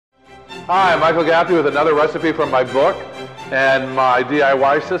Hi, I'm Michael Gaffney with another recipe from my book and my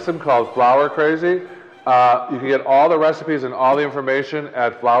DIY system called Flower Crazy. You can get all the recipes and all the information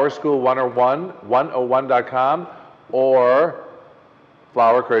at flowerschool101.com or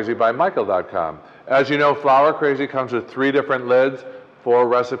flowercrazybymichael.com. As you know, Flower Crazy comes with 3 different lids, 4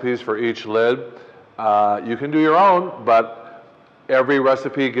 recipes for each lid. You can do your own, but every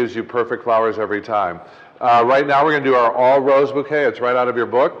recipe gives you perfect flowers every time. Right now we're going to do our All Rose Bouquet. It's right out of your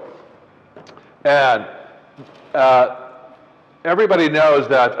book. And everybody knows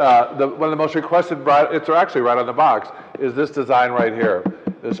that one of the most requested, it's actually right on the box, is this design right here,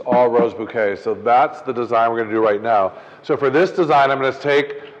 this All Rose Bouquet. So that's the design we're going to do right now. So for this design, I'm going to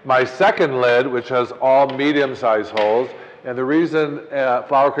take my second lid, which has all medium-sized holes. And the reason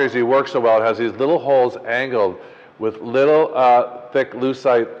Flower Crazy works so well, it has these little holes angled with little thick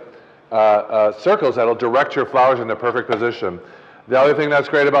lucite circles that'll direct your flowers in the perfect position. The other thing that's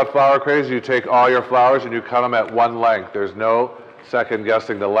great about Flower Crazy, you take all your flowers and you cut them at one length. There's no second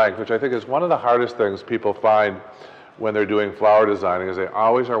guessing the length, which I think is one of the hardest things people find when they're doing flower designing, is they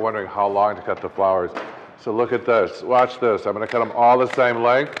always are wondering how long to cut the flowers. So look at this, watch this. I'm going to cut them all the same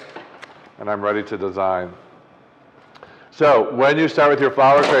length and I'm ready to design. So when you start with your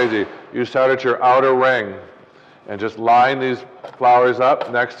Flower Crazy, you start at your outer ring and just line these flowers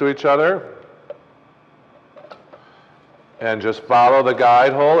up next to each other. And just follow the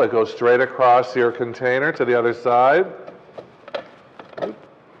guide hole. It goes straight across your container to the other side.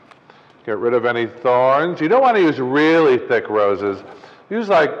 Get rid of any thorns. You don't want to use really thick roses. Use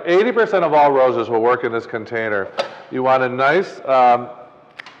like 80% of all roses will work in this container. You want a nice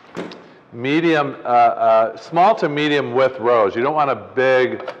medium, small to medium width rose. You don't want a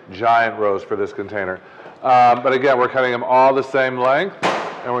big, giant rose for this container. But again, we're cutting them all the same length.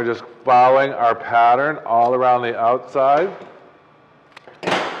 And we're just following our pattern all around the outside.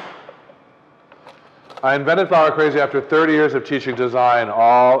 I invented Flower Crazy after 30 years of teaching design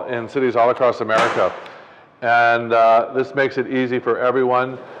all in cities all across America. And this makes it easy for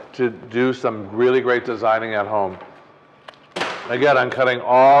everyone to do some really great designing at home. Again, I'm cutting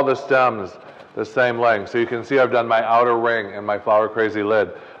all the stems the same length. So you can see I've done my outer ring and my Flower Crazy lid.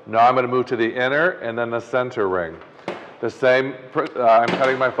 Now I'm going to move to the inner and then the center ring. The same, I'm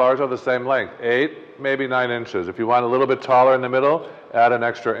cutting my flowers of the same length, 8, maybe 9 inches. If you want a little bit taller in the middle, add an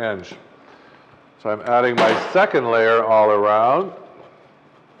extra inch. So I'm adding my second layer all around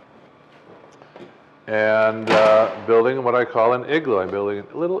and building what I call an igloo. I'm building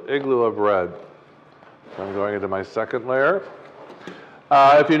a little igloo of red. So I'm going into my second layer.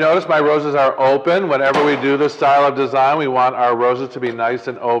 If you notice, my roses are open. Whenever we do this style of design, we want our roses to be nice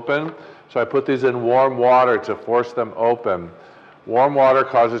and open. So I put these in warm water to force them open. Warm water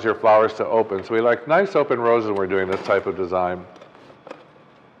causes your flowers to open. So we like nice open roses when we're doing this type of design.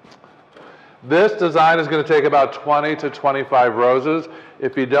 This design is going to take about 20 to 25 roses.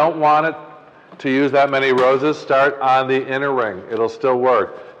 If you don't want it to use that many roses, start on the inner ring. It'll still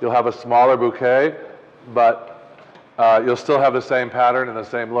work. You'll have a smaller bouquet, but you'll still have the same pattern and the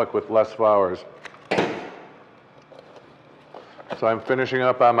same look with less flowers. So I'm finishing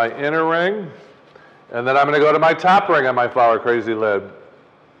up on my inner ring, and then I'm going to go to my top ring on my Flower Crazy lid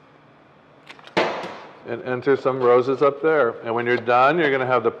and enter some roses up there. And when you're done, you're going to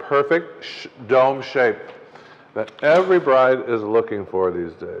have the perfect dome shape that every bride is looking for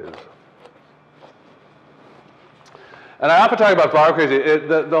these days. And I often talk about Flower Crazy.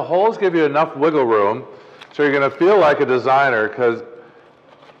 The holes give you enough wiggle room, so you're going to feel like a designer, because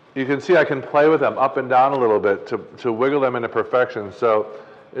you can see I can play with them up and down a little bit to wiggle them into perfection. So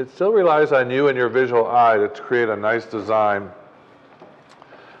it still relies on you and your visual eye to create a nice design.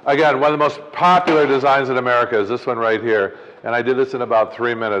 Again, one of the most popular designs in America is this one right here. And I did this in about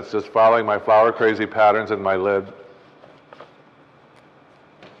 3 minutes, just following my Flower Crazy patterns in my lid.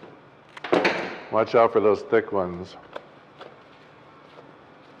 Watch out for those thick ones.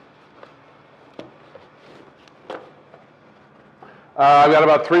 I've got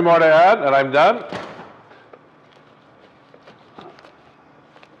about 3 more to add, and I'm done.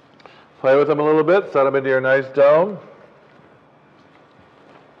 Play with them a little bit, set them into your nice dome.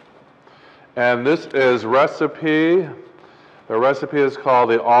 And this is recipe. The recipe is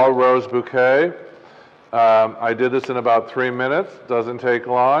called the All Rose Bouquet. I did this in about 3 minutes. Doesn't take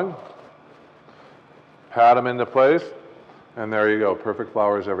long. Pat them into place, and there you go. Perfect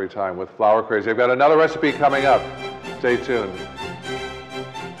flowers every time with Flower Crazy. I've got another recipe coming up. Stay tuned.